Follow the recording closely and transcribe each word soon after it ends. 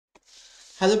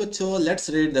Hello बच्चों, let's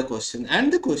read the question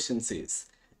and the question says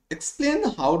explain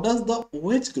how does the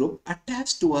OH group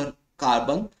attached to a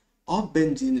carbon of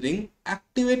benzene ring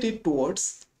activate it towards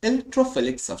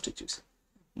electrophilic substitution।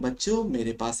 बच्चों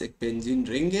मेरे पास एक benzene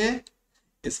ring है।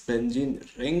 इस benzene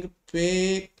ring पे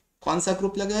कौन सा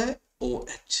group लगा है?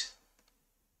 OH,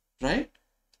 right.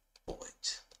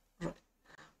 OH, right.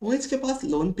 OH के पास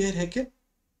लोन पेयर है क्या?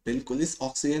 बिल्कुल, इस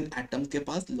ऑक्सीजन एटम के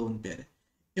पास लोन पेयर है।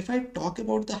 If I talk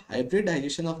about the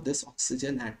hybridization of this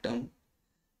oxygen atom,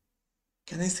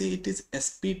 can I say it is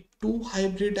sp2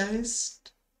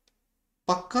 hybridized?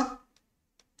 पक्का?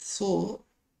 So,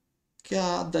 क्या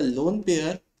the lone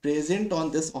pair present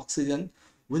on this oxygen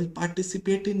will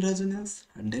participate in resonance?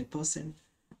 100%.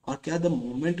 और क्या the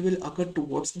movement will occur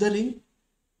towards the ring?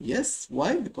 Yes. Why?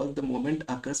 Because the movement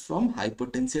occurs from high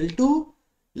potential to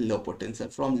low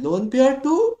potential, from lone pair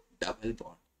to double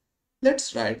bond.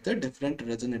 Let's write the different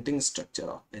resonating structure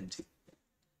of benzene.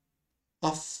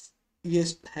 Of ये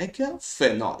है क्या?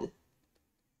 Phenol.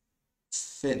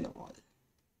 Phenol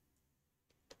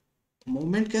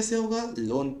movement कैसे होगा?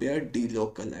 Lone pair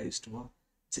delocalised हुआ।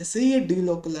 जैसे ये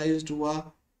delocalised हुआ,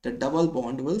 the double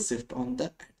bond will shift on the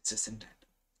adjacent atom.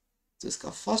 तो इसका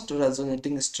फर्स्ट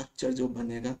रेजोनेटिंग स्ट्रक्चर जो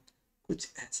बनेगा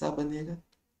कुछ ऐसा बनेगा।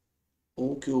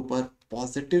 O के ऊपर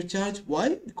positive charge,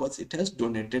 why? Because it has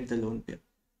donated the lone pair.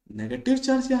 Negative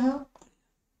charge यहाँ।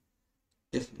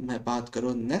 इफ मैं बात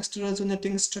करूं नेक्स्ट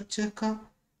रेजोनेटिंग स्ट्रक्चर का,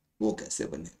 वो कैसे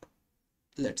बनेगा?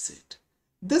 Let's see it.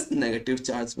 This negative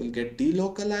charge will get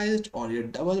delocalized और ये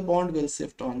double bond will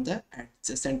shift on the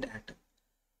adjacent atom।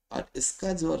 और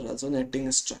इसका जो resonating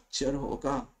structure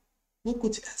होगा वो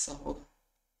कुछ ऐसा होगा।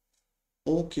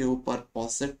 O के ऊपर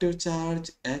positive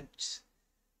charge H,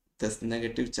 this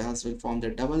negative charge will form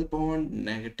the double bond,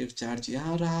 negative charge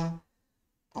यहाँ रहा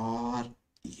और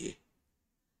ये।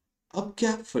 अब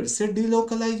क्या फिर से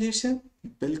डीलोकलाइजेशन?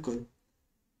 बिल्कुल।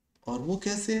 और वो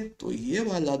कैसे? तो ये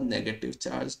वाला नेगेटिव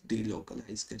चार्ज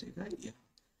डीलोकलाइज करेगा ये,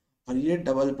 और ये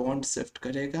डबल बॉन्ड शिफ्ट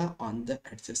करेगा ऑन द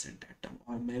एडजेसेंट एटम,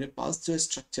 और मेरे पास जो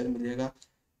स्ट्रक्चर मिलेगा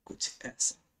कुछ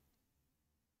ऐसा,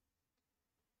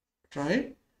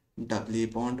 राइट। डबल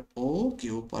बॉन्ड O के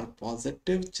ऊपर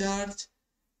पॉजिटिव चार्ज,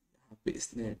 यहाँ पे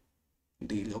इसने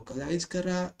डीलोकलाइज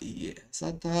करा, ये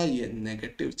ऐसा था, ये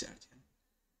नेगेटिव चार्ज।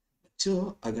 जो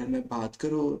अगर मैं बात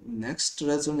करूँ नेक्स्ट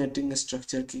रेजोनेटिंग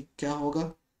स्ट्रक्चर की, क्या होगा?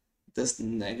 This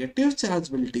negative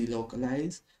charge will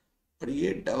delocalise और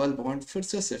ये डबल बॉन्ड फिर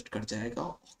से शिफ्ट कर जाएगा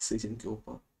ऑक्सीजन के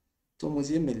ऊपर। तो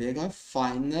मुझे मिलेगा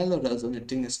final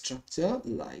resonating structure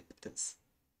like this,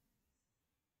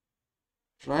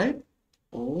 right.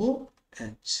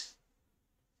 OH।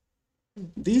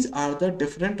 These are the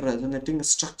different resonating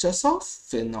structures of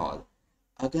phenol।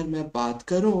 अगर मैं बात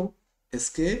करूं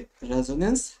इसके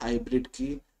रेजोनेंस हाइब्रिड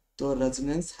की, तो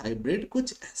रेजोनेंस हाइब्रिड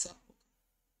कुछ ऐसा होगा।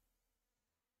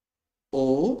 O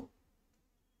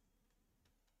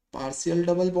partial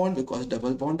double bond, because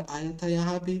double bond आया था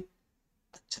यहाँ भी।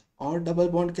 अच्छा, और डबल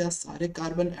बॉन्ड क्या सारे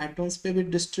कार्बन एटम्स पे भी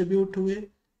डिस्ट्रीब्यूट हुए?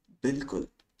 बिल्कुल,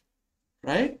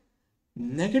 राइट।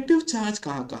 नेगेटिव चार्ज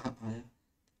कहाँ कहाँ आया?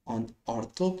 On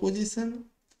ortho position,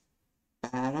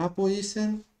 para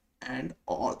position and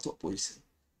ortho position.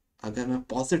 अगर मैं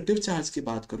पॉजिटिव चार्ज की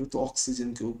बात करूं तो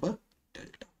ऑक्सीजन के ऊपर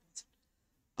डेल्टा।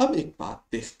 अब एक बात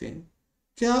देखते हैं,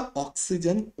 क्या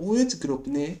ऑक्सीजन OH ग्रुप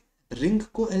ने रिंग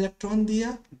को इलेक्ट्रॉन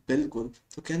दिया? बिल्कुल।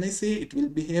 तो कैन आई से it will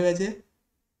behave as a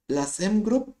plus M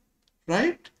group,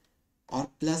 right. और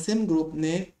प्लस M ग्रुप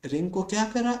ने रिंग को क्या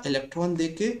करा? इलेक्ट्रॉन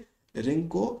देके रिंग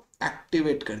को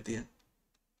एक्टिवेट कर दिया।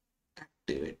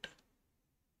 Activate,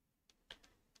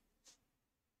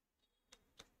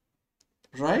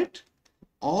 right.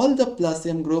 All the plus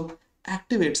M group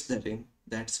activates the ring.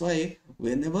 That's why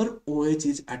whenever OH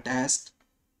is attached,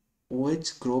 OH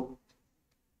group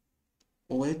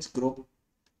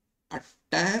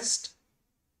attached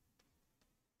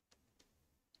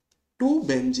to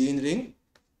benzene ring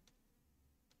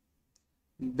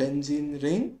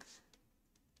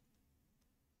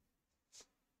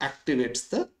activates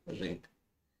the ring,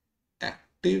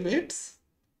 activates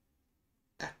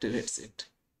it,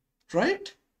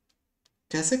 right।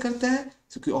 कैसे करता है?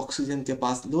 क्योंकि oxygen के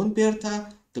पास lone pair था,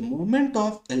 तो movement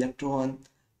of electron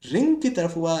ring की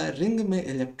तरफ हुआ, रिंग में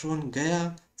इलेक्ट्रॉन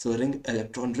गया, सो रिंग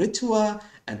इलेक्ट्रॉन रिच हुआ,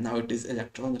 and now it is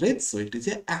electron rich, so it is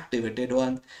a activated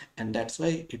one, and that's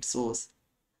why it shows.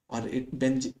 और it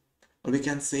benzene, or we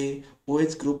can say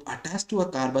OH group attached to a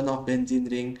carbon of benzene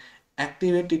ring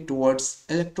activated towards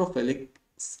electrophilic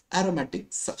aromatic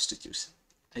substitution।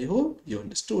 I hope you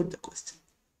understood the question.